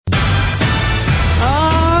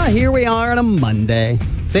Here we are on a Monday.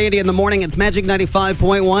 It's 80 in the morning. It's Magic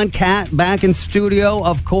 95.1. Kat back in studio,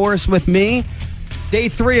 of course, with me. Day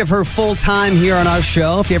 3 of her full time here on our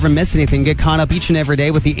show. If you ever miss anything, get caught up each and every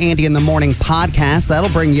day with the Andy in the Morning podcast. That'll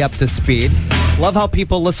bring you up to speed. Love how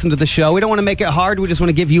people listen to the show. We don't want to make it hard. We just want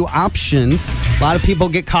to give you options. A lot of people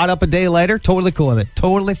get caught up a day later. Totally cool with it.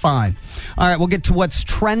 Totally fine. All right, we'll get to what's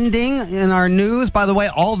trending in our news. By the way,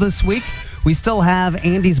 all this week, we still have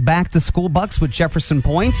Andy's Back to School Bucks with Jefferson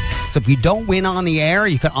Point. So if you don't win on the air,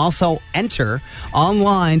 you can also enter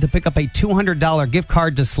online to pick up a $200 gift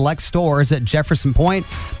card to select stores at Jefferson Point.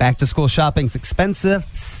 Back to school shopping's expensive.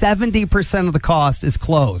 70% of the cost is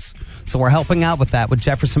clothes. So we're helping out with that with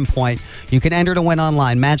Jefferson Point. You can enter to win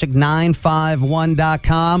online.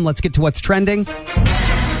 Magic951.com. Let's get to what's trending.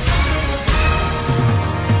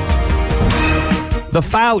 The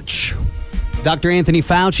Fauci. Dr. Anthony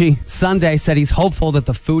Fauci Sunday said he's hopeful that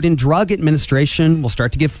the Food and Drug Administration will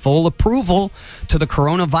start to give full approval to the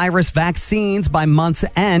coronavirus vaccines by month's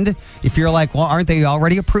end. If you're like, well, aren't they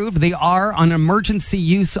already approved? They are on emergency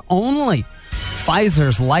use only.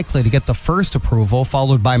 Pfizer's likely to get the first approval,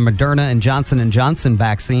 followed by Moderna and Johnson & Johnson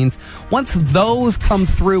vaccines. Once those come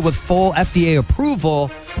through with full FDA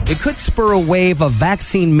approval, it could spur a wave of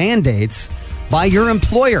vaccine mandates by your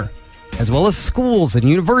employer, as well as schools and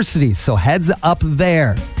universities. So heads up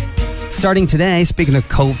there. Starting today, speaking of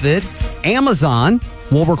COVID, Amazon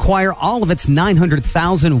will require all of its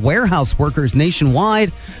 900,000 warehouse workers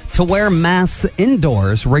nationwide to wear masks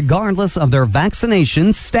indoors, regardless of their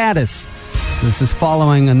vaccination status. This is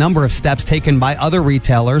following a number of steps taken by other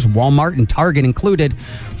retailers, Walmart and Target included,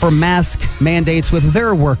 for mask mandates with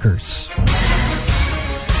their workers.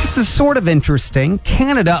 This is sort of interesting.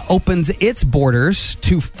 Canada opens its borders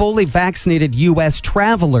to fully vaccinated U.S.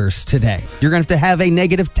 travelers today. You're going to have a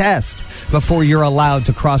negative test before you're allowed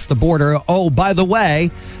to cross the border. Oh, by the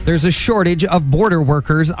way, there's a shortage of border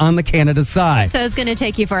workers on the Canada side. So it's going to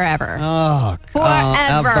take you forever. Oh,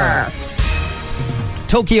 forever.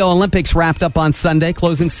 Tokyo Olympics wrapped up on Sunday,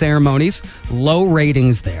 closing ceremonies, low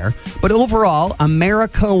ratings there. But overall,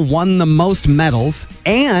 America won the most medals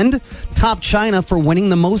and topped China for winning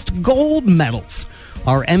the most gold medals.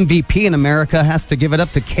 Our MVP in America has to give it up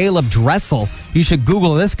to Caleb Dressel. You should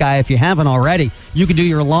Google this guy if you haven't already. You can do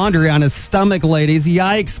your laundry on his stomach, ladies.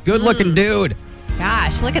 Yikes. Good looking dude.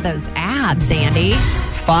 Gosh, look at those abs, Andy.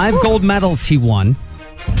 5 gold medals he won.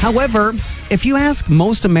 However, if you ask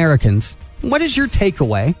most Americans, what is your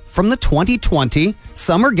takeaway from the 2020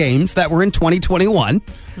 Summer Games that were in 2021?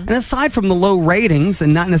 And aside from the low ratings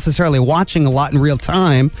and not necessarily watching a lot in real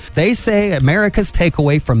time, they say America's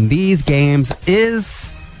takeaway from these games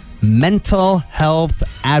is mental health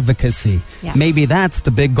advocacy. Yes. Maybe that's the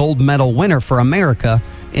big gold medal winner for America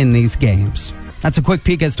in these games. That's a quick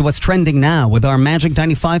peek as to what's trending now with our Magic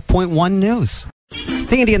 95.1 news.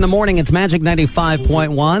 It's Andy in the morning. It's Magic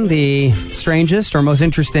 95.1, the strangest or most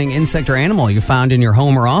interesting insect or animal you found in your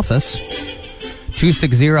home or office.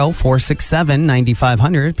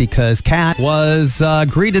 260-467-9500 because Kat was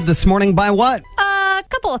greeted this morning by what? A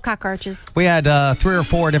couple of cockroaches. We had 3 or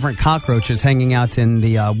 4 different cockroaches hanging out in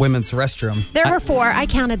the women's restroom. There were 4. I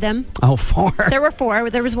counted them. Oh, 4. There were 4.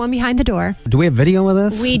 There was one behind the door. Do we have video of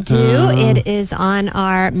this? We do. It is on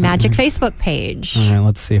our Magic Facebook page. All right,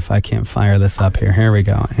 let's see if I can't fire this up here. Here we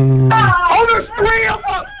go. Oh, there's 3 of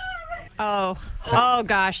them! Oh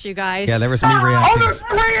gosh, you guys. Yeah, there was me reacting. Oh, there's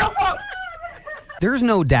 3 of them! There's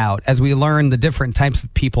no doubt, as we learn the different types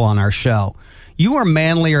of people on our show, you are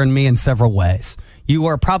manlier than me in several ways. You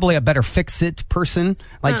are probably a better fix-it person.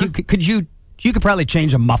 Like, you could probably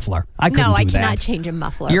change a muffler. I couldn't do that. No, I cannot change a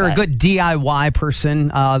muffler. You're a good DIY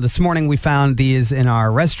person. This morning we found these in our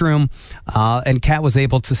restroom, and Kat was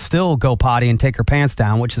able to still go potty and take her pants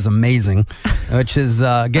down, which is amazing. Which is,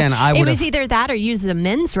 again, I would. It was either that or use the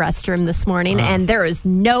men's restroom this morning, and there is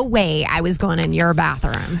no way I was going in your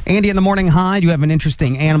bathroom. Andy, in the morning, hi. Do you have an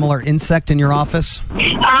interesting animal or insect in your office?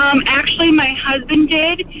 Actually, my husband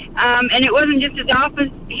did, and it wasn't just his office.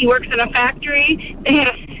 He works in a factory. They had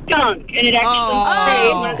a skunk, and it actually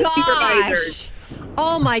sprayed one of the supervisors.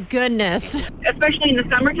 Oh, my goodness. Especially in the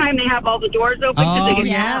summertime, they have all the doors open. Oh,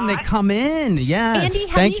 yeah, and they come in. Yes. Andy,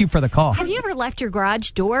 Thank you for the call. Have you ever left your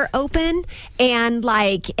garage door open and,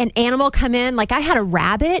 like, an animal come in? Like, I had a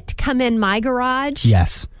rabbit come in my garage.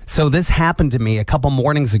 Yes. So this happened to me a couple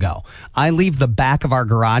mornings ago. I leave the back of our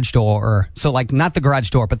garage door, so like not the garage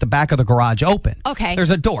door, but the back of the garage open. Okay. There's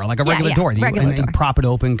a door, like a regular door. Regular door. And prop it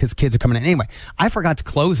open because kids are coming in. Anyway, I forgot to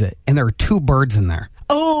close it, and there are 2 birds in there.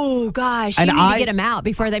 Oh gosh, you And need to get them out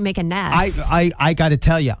before they make a nest. I got to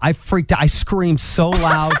tell you, I freaked out. I screamed so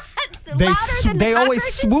loud. They always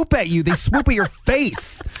swoop at you. They swoop at your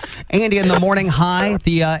face. Andy, in the morning, hi.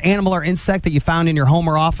 The animal or insect that you found in your home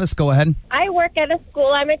or office. Go ahead. I work at a school.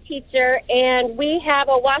 I'm a teacher, and we have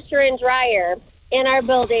a washer and dryer in our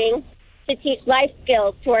building to teach life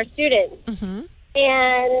skills to our students. Mm-hmm.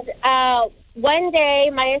 And one day,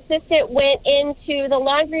 my assistant went into the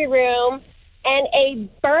laundry room, and a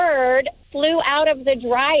bird flew out of the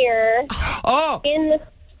dryer in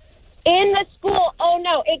the school. Oh,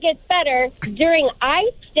 no, it gets better. During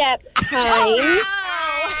iStep time.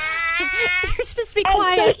 You're supposed to be and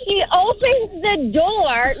quiet. So she opens the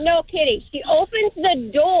door. No kidding. She opens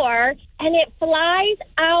the door, and it flies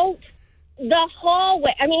out the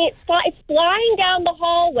hallway. I mean, it's flying down the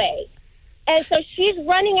hallway. And so she's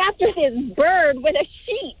running after this bird with a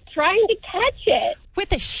sheet, trying to catch it.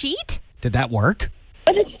 With a sheet? Did that work?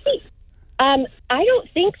 With a sheet. I don't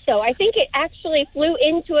think so. I think it actually flew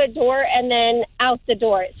into a door and then out the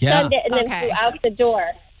door. It stunned it and then flew out the door.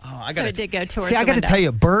 Oh, So it did go towards See, I got to window. tell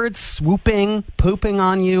you, birds swooping, pooping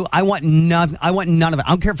on you. I want none of it. I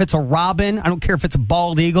don't care if it's a robin. I don't care if it's a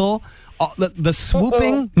bald eagle. The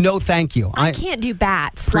swooping, no, thank you. I can't do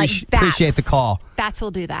bats. Appreciate the call. Bats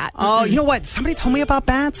will do that. Oh, you know what? Somebody told me about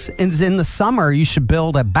bats. In the summer, you should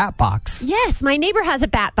build a bat box. Yes, my neighbor has a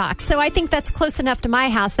bat box, so I think that's close enough to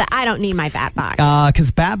my house that I don't need my bat box.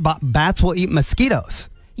 Because bats will eat mosquitoes.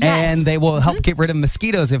 Yes. And they will help get rid of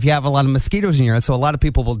mosquitoes if you have a lot of mosquitoes in your house. So a lot of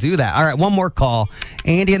people will do that. All right, one more call.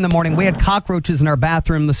 Andy, in the morning, we had cockroaches in our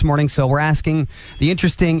bathroom this morning, so we're asking the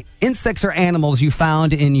interesting insects or animals you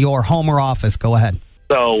found in your home or office. Go ahead.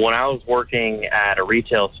 So when I was working at a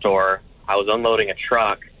retail store, I was unloading a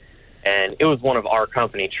truck, and it was one of our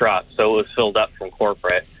company trucks, so it was filled up from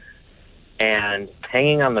corporate. And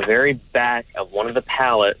hanging on the very back of one of the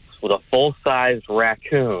pallets was a full-sized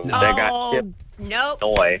raccoon that got shipped. Nope.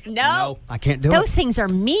 No, I can't do it. Those things are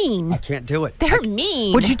mean. I can't do it. They're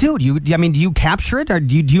mean. What'd you do? Do you capture it, or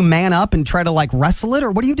do you man up and try to wrestle it,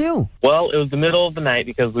 or what do you do? Well, it was the middle of the night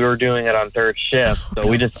because we were doing it on third shift, so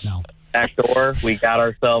we just back door. We got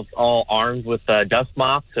ourselves all armed with dust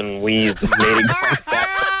mops, and we made it go.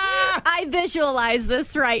 I visualize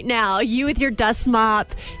this right now. You with your dust mop,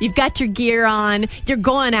 you've got your gear on, you're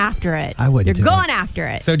going after it. I wouldn't. You're going after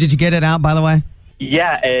it. So did you get it out, by the way?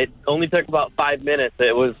 Yeah, it only took about 5 minutes.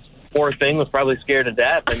 It was, poor thing was probably scared to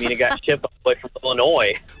death. I mean, it got shipped all the way from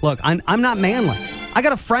Illinois. Look, I'm not manly. I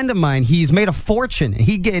got a friend of mine. He's made a fortune.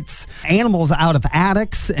 He gets animals out of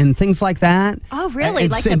attics and things like that. Oh, really?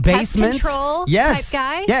 And Like the in pest basements. control Yes.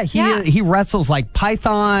 type guy? Yeah, he wrestles like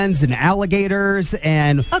pythons and alligators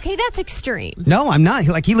and. Okay, that's extreme. No, I'm not.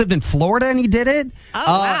 He lived in Florida and he did it.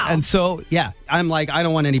 Oh, wow. And so, yeah, I'm like, I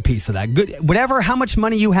don't want any piece of that. Good, whatever, how much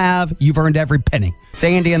money you have, you've earned every penny. It's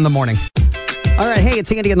Andy in the morning. All right, hey, it's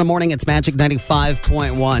Andy in the morning. It's Magic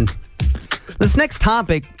 95.1. This next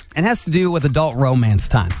topic, it has to do with adult romance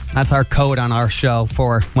time. That's our code on our show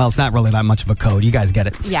for, well, it's not really that much of a code. You guys get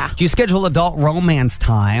it. Yeah. Do you schedule adult romance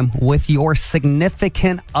time with your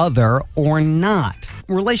significant other or not?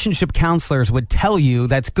 Relationship counselors would tell you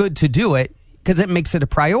that's good to do it because it makes it a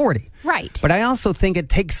priority. Right. But I also think it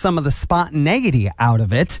takes some of the spontaneity out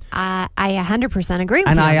of it. I 100% agree with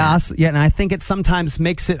And you. and I think it sometimes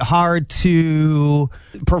makes it hard to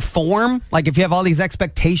perform. Like if you have all these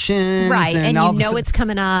expectations, right, and all you know it's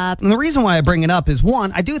coming up. And the reason why I bring it up is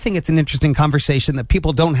one, I do think it's an interesting conversation that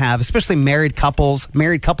people don't have, especially married couples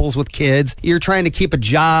with kids. You're trying to keep a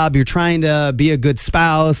job, you're trying to be a good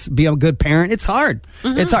spouse, be a good parent. It's hard.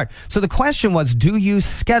 Mm-hmm. It's hard. So the question was, do you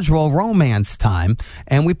schedule romance time?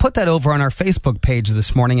 And we put that over on our Facebook page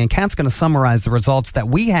this morning, and Kat's going to summarize the results that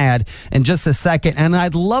we had in just a second. And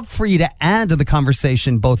I'd love for you to add to the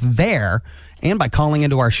conversation both there and by calling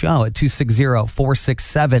into our show at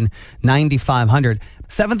 260-467-9500.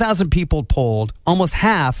 7,000 people polled. Almost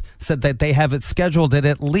half said that they have it scheduled it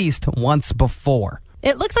at least once before.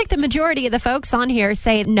 It looks like the majority of the folks on here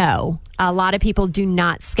say no. A lot of people do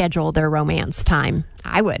not schedule their romance time.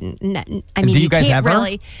 I wouldn't. I mean, do you guys can't ever?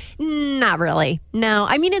 Really. Not really. No.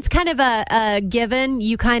 I mean, it's kind of a given.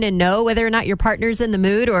 You kind of know whether or not your partner's in the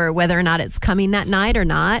mood or whether or not it's coming that night or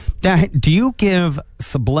not. Now, do you give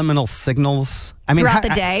subliminal signals? I mean, Throughout the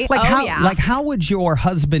day? How would your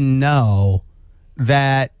husband know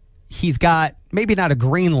that he's got maybe not a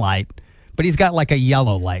green light, but he's got like a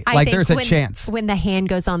yellow light? I think there's a chance. when the hand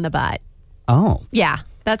goes on the butt. Oh. Yeah.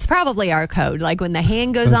 That's probably our code. Like when the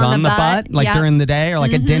hand goes Goes on the butt. like Yep. during the day or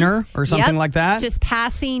like at dinner or something Yep. like that. Just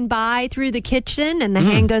passing by through the kitchen and the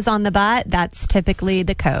hand goes on the butt. That's typically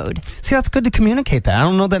the code. See, that's good to communicate that. I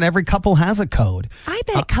don't know that every couple has a code.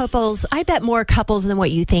 I bet more couples than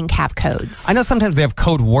what you think have codes. I know sometimes they have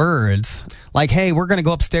code words. Like, hey, we're going to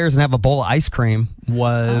go upstairs and have a bowl of ice cream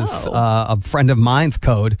was a friend of mine's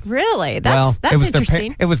code. Really? That's it was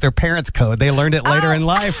interesting. it was their parents' code. They learned it later in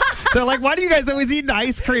life. They're like, why do you guys always eat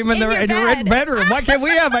ice cream in your bedroom? Why can't we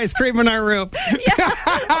have ice cream in our room? We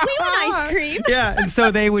want ice cream. Yeah, and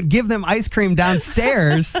so they would give them ice cream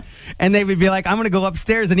downstairs, and they would be like, I'm going to go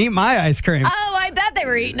upstairs and eat my ice cream. Oh, I bet they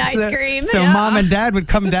were eating ice cream. So Yeah. mom and dad would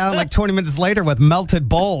come down like 20 minutes later with melted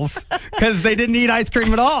bowls because they didn't eat ice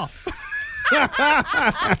cream at all.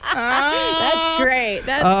 That's great.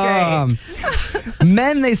 That's great.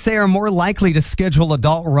 Men, they say, are more likely to schedule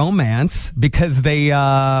adult romance because they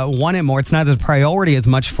want it more. It's not a priority as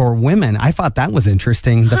much for women. I thought that was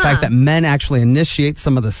interesting. The fact that men actually initiate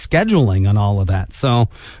some of the scheduling on all of that. So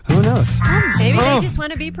who knows? Maybe they just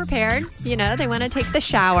want to be prepared. You know, they want to take the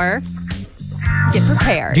shower, get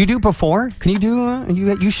prepared. Do you do before? Can you do,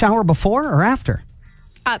 you shower before or after?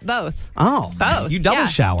 Both. Oh. Both, You double yeah.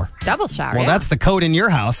 shower. Double shower. Well, yeah. that's the code in your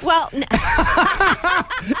house. Well,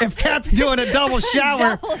 If Kat's doing a double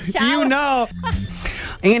shower, Double shower. you know.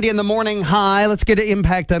 Andy in the morning. Hi. Let's get an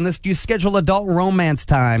impact on this. Do you schedule adult romance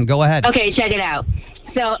time? Go ahead. Okay, check it out.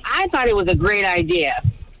 So I thought it was a great idea.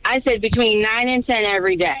 I said between 9 and 10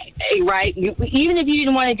 every day, right? Even if you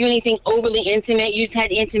didn't want to do anything overly intimate, you just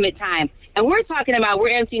had intimate time. And we're talking about we're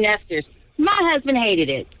empty nesters. My husband hated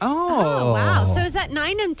it. oh, wow. So is that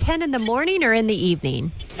 9 and 10 in the morning or in the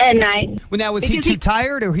evening? At night. Well, now, was he Because too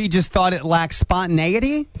tired or he just thought it lacked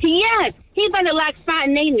spontaneity? Yes, he thought it lacked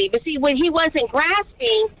spontaneity. But see, when he wasn't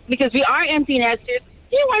grasping, because we are empty nesters,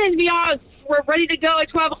 he wanted to be all, we're ready to go at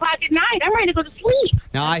 12 o'clock at night. I'm ready to go to sleep.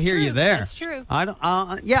 Now, I hear you true. there. That's true. I don't,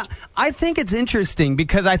 yeah, I think it's interesting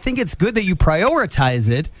because I think it's good that you prioritize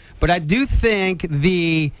it, but I do think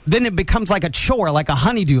then it becomes like a chore, like a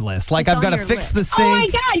honeydew list. Like It's I've got on to your fix list. the sink. Oh, my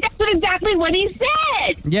God, that's exactly what he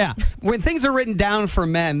said. Yeah. When things are written down for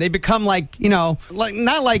men, they become like, like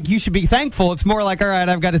not like you should be thankful. It's more like, all right,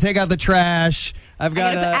 I've got to take out the trash. I've I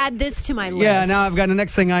got got to to add this to my list. Yeah, now I've got the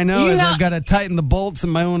next thing I know You is know- I've got to tighten the bolts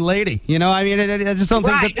in my own lady. I mean, I just don't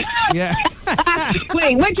think Right. that. Yeah.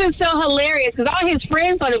 Wait, which is so hilarious because all his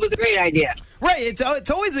friends thought it was a great idea. Right. It's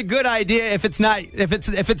always a good idea if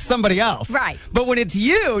it's somebody else. Right. But when it's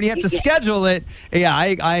you and you have to schedule it, yeah,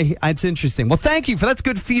 it's interesting. Well, thank you for that's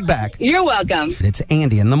good feedback. You're welcome. It's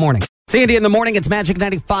Andy in the morning. It's Andy in the morning. It's Magic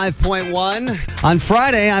 95.1. On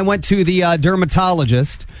Friday, I went to the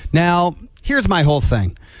dermatologist. Now, here's my whole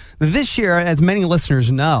thing. This year, as many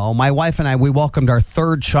listeners know, my wife and I, we welcomed our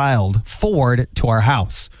third child, Ford, to our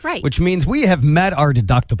house. Right. Which means we have met our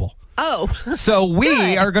deductible. Oh. So we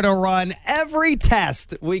Good. are going to run every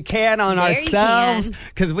test we can on There you ourselves can.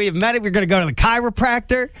 because we have met it. We're going to go to the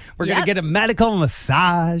chiropractor. We're going to Yep. get a medical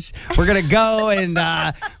massage. We're going to go and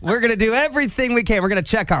we're going to do everything we can. We're going to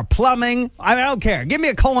check our plumbing. I don't care. Give me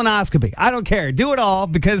a colonoscopy. I don't care. Do it all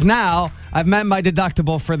because now I've met my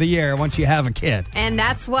deductible for the year once you have a kid. And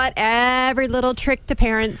that's what every little trick to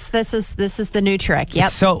parents, this is the new trick. Yep.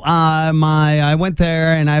 So I went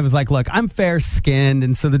there and I was like, look, I'm fair skinned.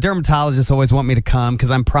 And so the dermatologists always want me to come because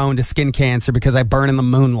I'm prone to skin cancer because I burn in the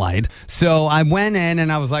moonlight. So I went in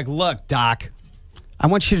and I was like, look, doc, I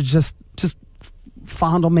want you to just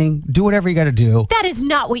fondle me, do whatever you got to do. That is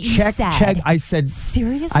not what you Check. said. I said,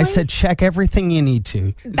 Seriously? I said, check everything you need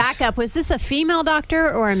to. Back up. Was this a female doctor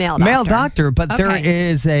or a male doctor? Male doctor, but there Okay.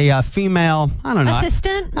 is a female. I don't know.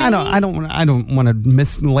 Assistant, I don't want to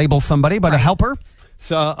mislabel somebody, but a Right. helper.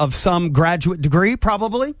 So of some graduate degree,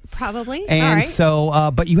 probably. Probably. And All right.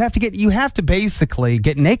 so, but you have to basically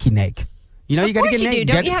get naked. You got to Of course get you do. naked.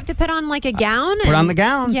 Don't you have to put on like a gown? Put on the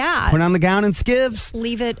gown. Yeah. Put on the gown and skivs.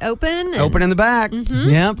 Leave it open. Open in the back. Mm-hmm.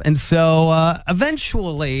 Yep. And so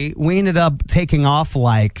eventually we ended up taking off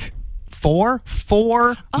like four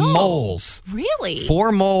moles. Really?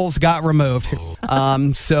 4 moles got removed.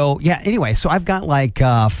 So yeah, anyway, so I've got like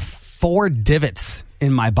 4 divots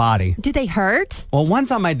in my body. Do they hurt? Well,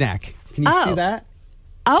 one's on my neck. Can you see Oh. that?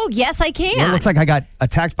 Oh, yes, I can. Well, it looks like I got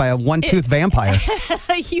attacked by a one-tooth vampire.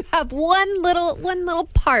 You have one little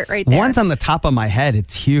part right there. One's on the top of my head.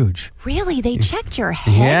 It's huge. Really? They checked your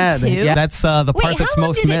head too? Yeah, that's the Wait, part that's how long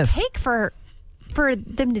most did missed. it take for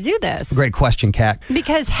them to do this? Great question, Kat.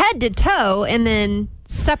 Because head to toe and then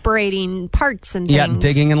separating parts and things. Yeah,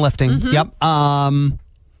 digging and lifting. Mm-hmm. Yep.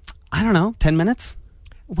 I don't know, 10 minutes?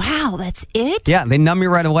 Wow, that's it? Yeah, they numb you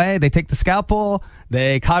right away. They take the scalpel.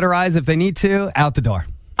 They cauterize if they need to. Out the door.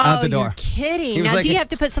 Out the door. You're kidding. He was Now, like do you a- have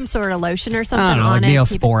to put some sort of lotion or I something don't know, on like it?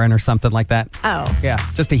 Neosporin or something like that. Oh. Yeah,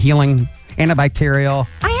 just a healing antibacterial.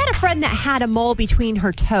 I had a friend that had a mole between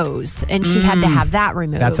her toes, and she had to have that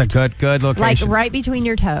removed. That's a good like location. right between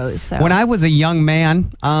your toes. So. When I was a young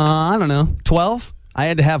man, I don't know, 12, I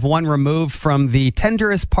had to have one removed from the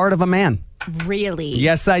tenderest part of a man. Really?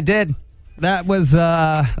 Yes, I did. That was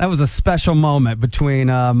a special moment between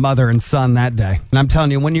mother and son that day. And I'm telling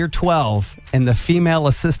you, when you're 12 and the female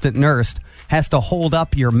assistant nurse has to hold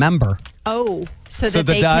up your member Oh, so so that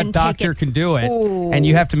the they can doctor take it. can do it, Ooh. and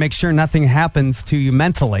you have to make sure nothing happens to you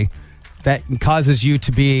mentally that causes you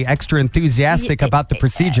to be extra enthusiastic about the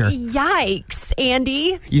procedure. Yikes,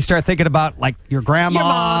 Andy. You start thinking about like your grandma. Your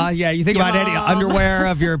mom. Yeah, you think Your about any mom. underwear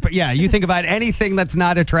of your. Yeah, you think about anything that's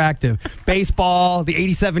not attractive. Baseball, the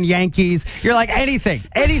 '87 Yankees. You're like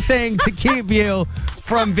anything to keep you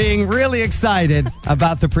from being really excited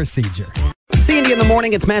about the procedure. It's Andy in the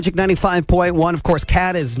morning. It's Magic 95.1. Of course,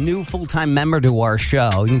 Kat is new full-time member to our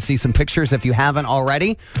show. You can see some pictures if you haven't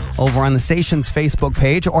already over on the station's Facebook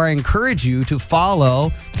page, or I encourage you to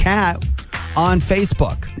follow Kat on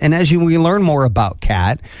Facebook. And as we learn more about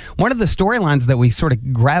Kat, one of the storylines that we sort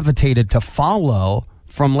of gravitated to follow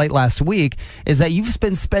from late last week is that you've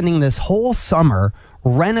been spending this whole summer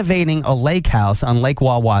renovating a lake house on Lake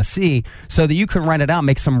Wawasee so that you can rent it out,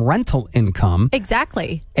 make some rental income.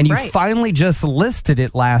 Exactly. And you Right. finally just listed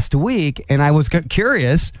it last week. And I was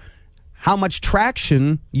curious how much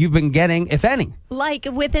traction you've been getting, if any. Like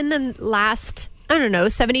within the last,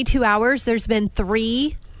 72 hours, there's been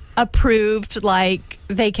 3 approved like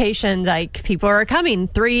vacations. Like people are coming.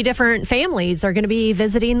 3 different families are going to be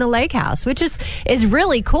visiting the lake house, which is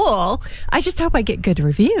really cool. I just hope I get good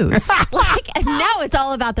reviews. And now it's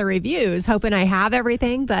all about the reviews, hoping I have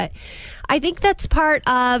everything. But I think that's part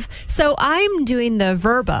of. So I'm doing the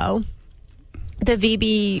VRBO, the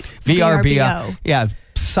VRBO. Yeah.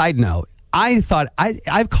 Side note. I thought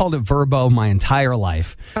I've called it VRBO my entire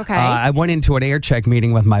life. Okay. I went into an air check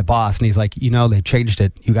meeting with my boss, and he's like, they changed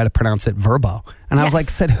it. You got to pronounce it VRBO. And I was Yes. like,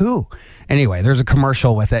 said who? Anyway, there's a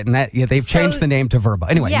commercial with it, and they've changed the name to VRBO.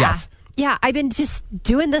 Anyway, yes. Yeah, I've been just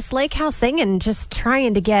doing this lake house thing and just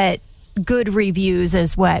trying to get good reviews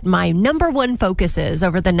is what my number one focus is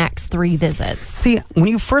over the next 3 visits. See, when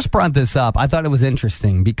you first brought this up, I thought it was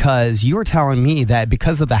interesting because you were telling me that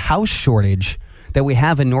because of the house shortage that we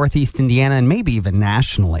have in Northeast Indiana and maybe even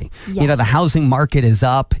nationally. Yes. The housing market is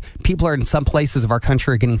up. People are in some places of our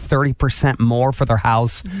country are getting 30% more for their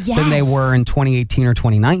house than they Yes. were in 2018 or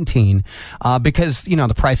 2019 because,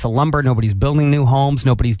 the price of lumber, nobody's building new homes,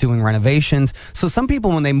 nobody's doing renovations. So some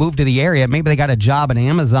people, when they move to the area, maybe they got a job at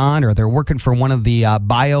Amazon or they're working for one of the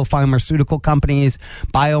biopharmaceutical companies,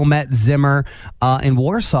 Biomet, Zimmer, in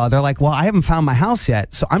Warsaw. They're like, well, I haven't found my house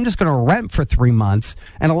yet, so I'm just going to rent for 3 months.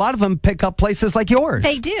 And a lot of them pick up places like yours.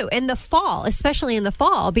 They do in the fall, especially in the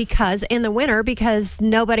fall, because in the winter, because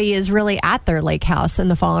nobody is really at their lake house in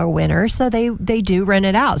the fall or winter, so they do rent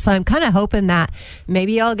it out. So I'm kind of hoping that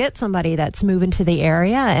maybe I'll get somebody that's moving to the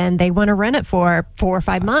area and they want to rent it for 4 or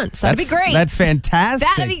 5 months. That'd be great. That's fantastic.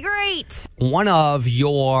 That'd be great. One of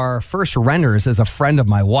your first renters is a friend of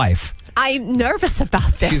my wife. I'm nervous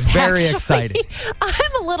about this. She's very actually. excited.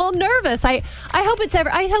 I'm a little nervous. I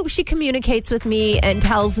hope she communicates with me and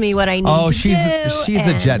tells me what I need to do. She's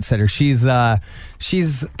a jet setter. She's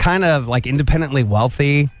kind of like independently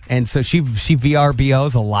wealthy, and so she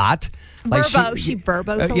VRBOs a lot. VRBO, she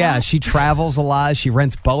VRBOs a Yeah, lot? she travels a lot. She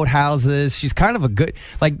rents boat houses. She's kind of a good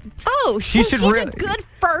She's a good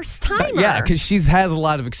first timer. Yeah, because she has a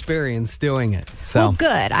lot of experience doing it. So Well,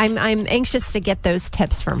 good. I'm anxious to get those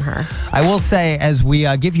tips from her. I will say, as we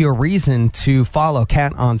give you a reason to follow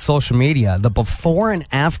Kat on social media, the before and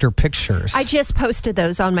after pictures. I just posted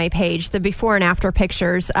those on my page, the before and after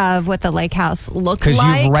pictures of what the lake house looked like.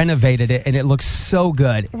 Because you've renovated it and it looks so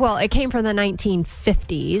good. Well, it came from the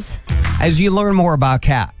 1950s. As you learn more about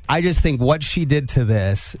Kat, I just think what she did to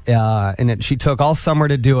this, she took all summer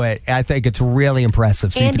to do it. I think it's really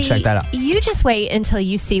impressive. So Andy, you can check that out. you just wait until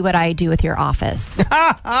you see what I do with your office.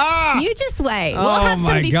 You just wait. We'll have Oh, some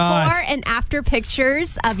my before gosh. and after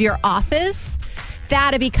pictures of your office.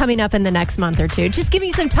 That'll be coming up in the next month or 2. Just give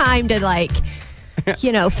me some time to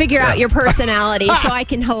figure out your personality so I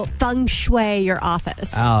can help feng shui your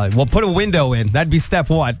office. We'll put a window in. That'd be step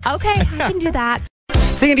 1. Okay, I can do that.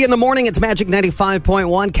 It's Andy in the morning. It's Magic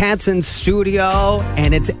 95.1. Kat's in studio,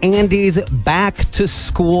 and it's Andy's Back to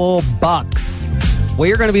School Bucks.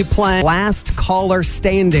 We are going to be playing Last Caller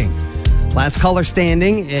Standing. Last caller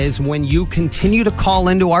standing is when you continue to call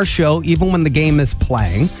into our show, even when the game is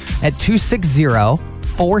playing, at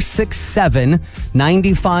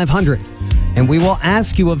 260-467-9500. And we will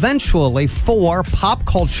ask you eventually 4 pop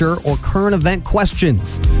culture or current event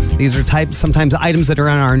questions. These are sometimes items that are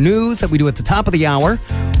in our news that we do at the top of the hour,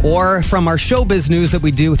 or from our showbiz news that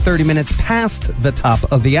we do 30 minutes past the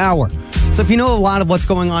top of the hour. So if you know a lot of what's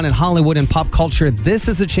going on in Hollywood and pop culture, this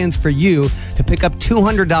is a chance for you to pick up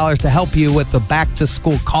 $200 to help you with the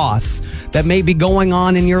back-to-school costs that may be going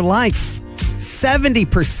on in your life.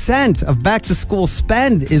 70% of back-to-school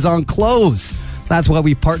spend is on clothes. That's why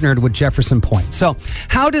we partnered with Jefferson Point. So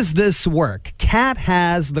how does this work? Kat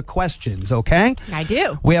has the questions, okay? I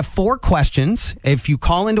do. We have 4 questions. If you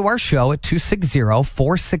call into our show at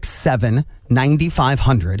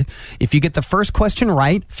 260-467-9500, if you get the first question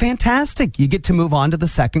right, fantastic. You get to move on to the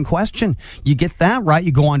second question. You get that right,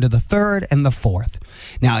 you go on to the third and the fourth.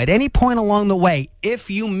 Now, at any point along the way, if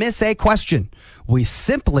you miss a question, we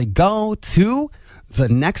simply go to the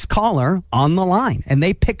next caller on the line, and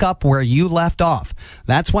they pick up where you left off.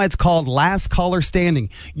 That's why it's called last caller standing.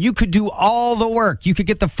 You could do all the work. You could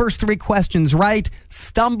get the first 3 questions right,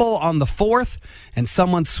 stumble on the fourth, and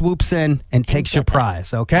someone swoops in and takes your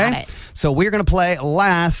prize, okay? Got it. So we're going to play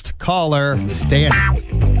last caller standing.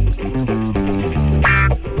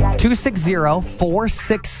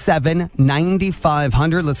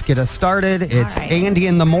 260-467-9500. Let's get us started. It's right. Andy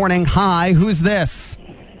in the morning. Hi, who's this?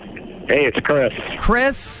 Hey, it's Chris.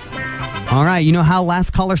 Chris? All right, you know how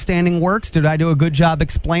last caller standing works? Did I do a good job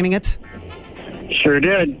explaining it? Sure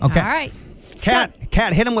did. Okay. All right. Kat,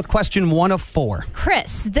 hit him with question 1 of 4.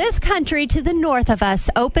 Chris, this country to the north of us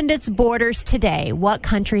opened its borders today. What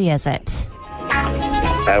country is it?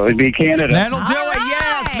 That would be Canada. That'll do All it,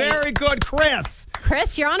 yes. right. Very good, Chris.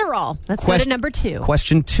 Chris, you're on a roll. Let's go to number 2.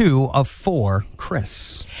 Question 2 of 4,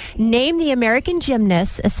 Chris. Name the American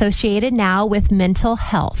gymnast associated now with mental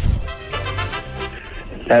health.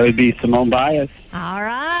 That would be Simone Biles. All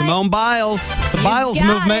right. Simone Biles. It's a Biles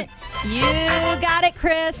got movement. it. You got it,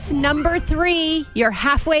 Chris. Number 3. You're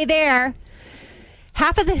halfway there.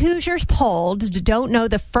 Half of the Hoosiers polled don't know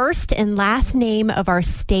the first and last name of our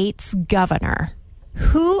state's governor.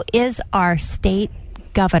 Who is our state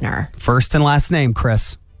governor? First and last name,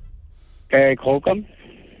 Chris. Eric Holcomb.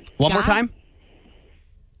 One more Got it. time.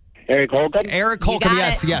 Eric Holcomb. Eric You Holcomb, got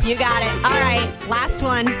yes, it. yes. You got it. All right. Last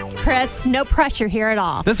one. Chris, no pressure here at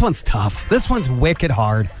all. This one's tough. This one's wicked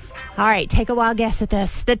hard. All right, take a wild guess at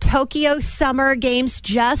this. The Tokyo Summer Games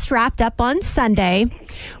just wrapped up on Sunday.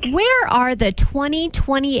 Where are the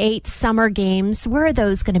 2028 Summer Games? Where are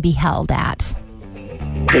those going to be held at?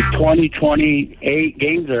 The 2028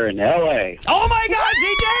 games are in L.A. Oh, my gosh,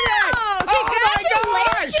 he did it! Oh,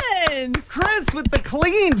 congratulations! Chris with the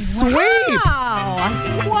clean sweep. Wow.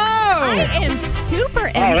 Whoa. I am super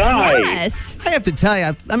right. impressed. I have to tell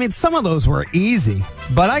you, I mean, some of those were easy,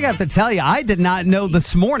 but I got to tell you, I did not know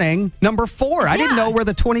this morning, number 4. I didn't Yeah. know where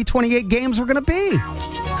the 2028 games were going to be.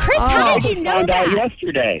 Chris, how did you know Found out that?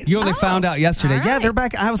 yesterday. You only found out yesterday. all Yeah, right. they're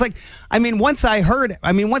back. I was like, once I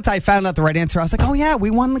found out the right answer, I was like, oh, yeah, we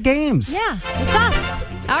won the games. Yeah, it's us.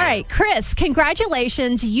 All right, Chris,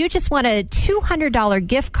 congratulations. You just won a $200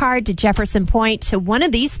 gift card to Jefferson Point to one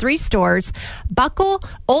of these 3 stores, Buckle,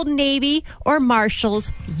 Old Navy, or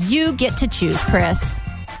Marshall's. You get to choose, Chris.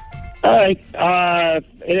 All right.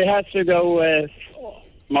 It has to go with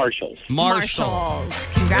Marshall's. Marshalls.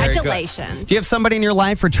 Very good. Congratulations. Do you have somebody in your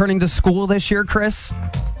life returning to school this year, Chris?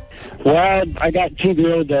 Well, I got 2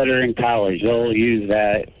 girls that are in college. They'll use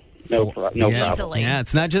that. No problem. Easily. Yeah,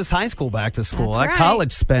 it's not just high school back to school. That's That right.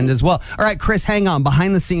 college spend as well. All right, Chris, hang on.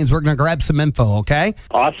 Behind the scenes, we're going to grab some info, okay?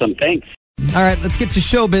 Awesome. Thanks. All right, let's get to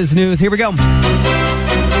showbiz news. Here we go.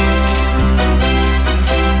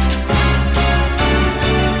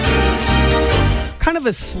 Kind of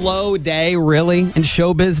a slow day, really, in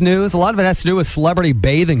showbiz news. A lot of it has to do with celebrity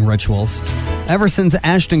bathing rituals. Ever since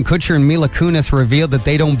Ashton Kutcher and Mila Kunis revealed that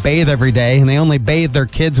they don't bathe every day and they only bathe their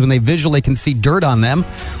kids when they visually can see dirt on them,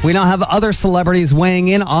 we now have other celebrities weighing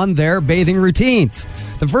in on their bathing routines.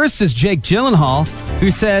 The first is Jake Gyllenhaal,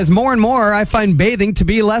 who says, more and more, I find bathing to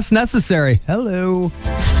be less necessary. Hello.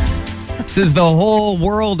 Says the whole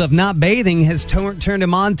world of not bathing has turned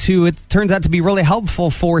him on to, it turns out to be really helpful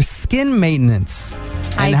for skin maintenance.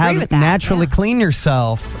 I And agree have with that, naturally yeah. clean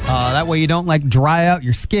yourself. That way you don't like dry out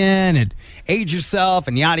your skin and age yourself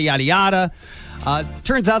and yada, yada, yada.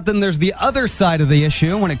 Turns out then there's the other side of the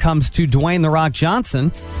issue when it comes to Dwayne "The Rock"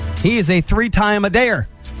 Johnson. He is a 3-time-a-dayer.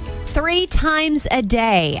 3 times a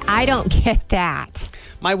day. I don't get that.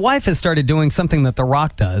 My wife has started doing something that The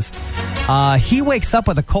Rock does. He wakes up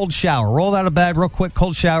with a cold shower. Roll out of bed real quick,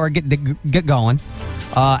 cold shower, get going.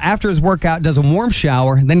 After his workout, does a warm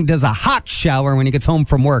shower. Then he does a hot shower when he gets home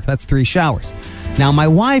from work. That's 3 showers. Now, my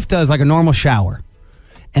wife does like a normal shower.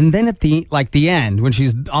 And then at the end, when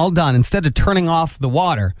she's all done, instead of turning off the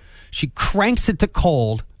water, she cranks it to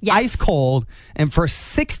cold, ice cold, and for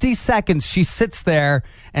 60 seconds, she sits there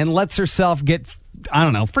and lets herself get, I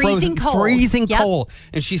don't know, freezing cold.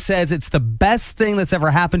 And she says it's the best thing that's ever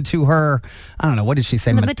happened to her. I don't know. What did she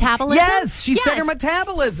say? The metabolism? Yes, she said her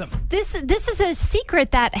metabolism. This is a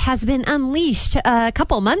secret that has been unleashed a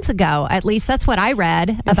couple months ago. At least that's what I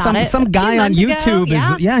read about it. Some guy on YouTube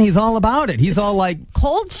he's all about it. He's all like,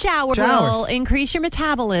 cold showers will increase your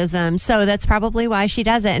metabolism. So that's probably why she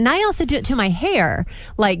does it. And I also do it to my hair.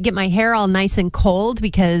 Like get my hair all nice and cold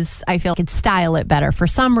because I feel I could style it better for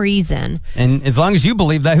some reason. And as long as you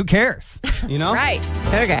believe that, who cares? You know? Right.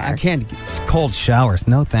 Okay. I can't get cold showers.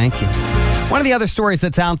 No, thank you. One of the other stories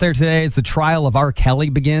that's out there today is the trial of R. Kelly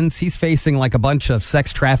begins. He's facing like a bunch of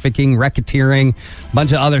sex trafficking, racketeering, a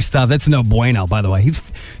bunch of other stuff. That's no bueno, by the way.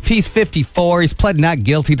 He's 54. He's pled not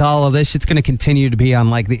guilty to all of this. It's going to continue to be on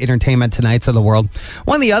like the Entertainment Tonights of the world.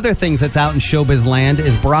 One of the other things that's out in showbiz land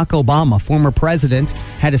is Barack Obama, former president,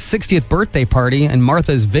 had his 60th birthday party in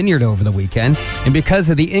Martha's Vineyard over the weekend. And because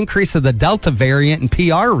of the increase of the Delta variant and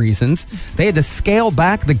PR reasons, they had to scale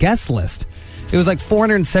back the guest list. It was like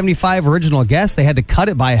 475 original guests. They had to cut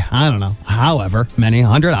it by, I don't know, however many,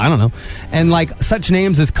 100, I don't know. And like such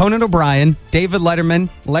names as Conan O'Brien, David Letterman,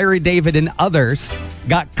 Larry David, and others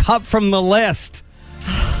got cut from the list.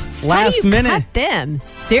 Last minute. Cut them?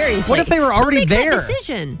 Seriously. What if they were already there? That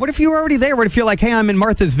decision? What if you were already there? What if you're like, hey, I'm in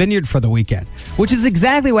Martha's Vineyard for the weekend? Which is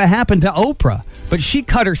exactly what happened to Oprah. But she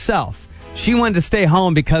cut herself. She wanted to stay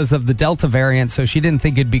home because of the Delta variant, so she didn't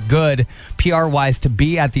think it'd be good PR-wise to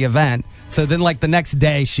be at the event. So then, like, the next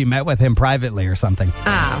day, she met with him privately or something.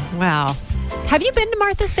 Ah, wow. Have you been to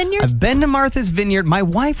Martha's Vineyard? I've been to Martha's Vineyard. My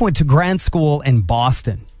wife went to grad school in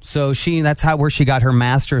Boston. So that's where she got her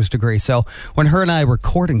master's degree. So when her and I were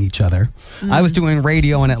courting each other, I was doing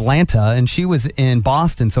radio in Atlanta, and she was in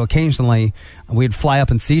Boston. So occasionally, we'd fly up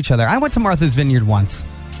and see each other. I went to Martha's Vineyard once.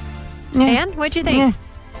 And? What'd you think?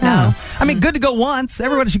 No. I mean, good to go once.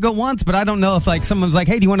 Everybody should go once, but I don't know if like someone's like,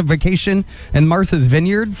 hey, do you want a vacation in Martha's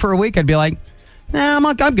Vineyard for a week? I'd be like, nah,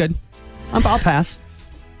 I'm good. I'll pass.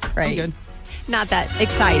 Right. I'm good. Not that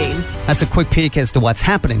exciting. That's a quick peek as to what's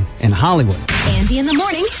happening in Hollywood. Andy in the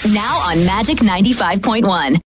morning, now on Magic 95.1.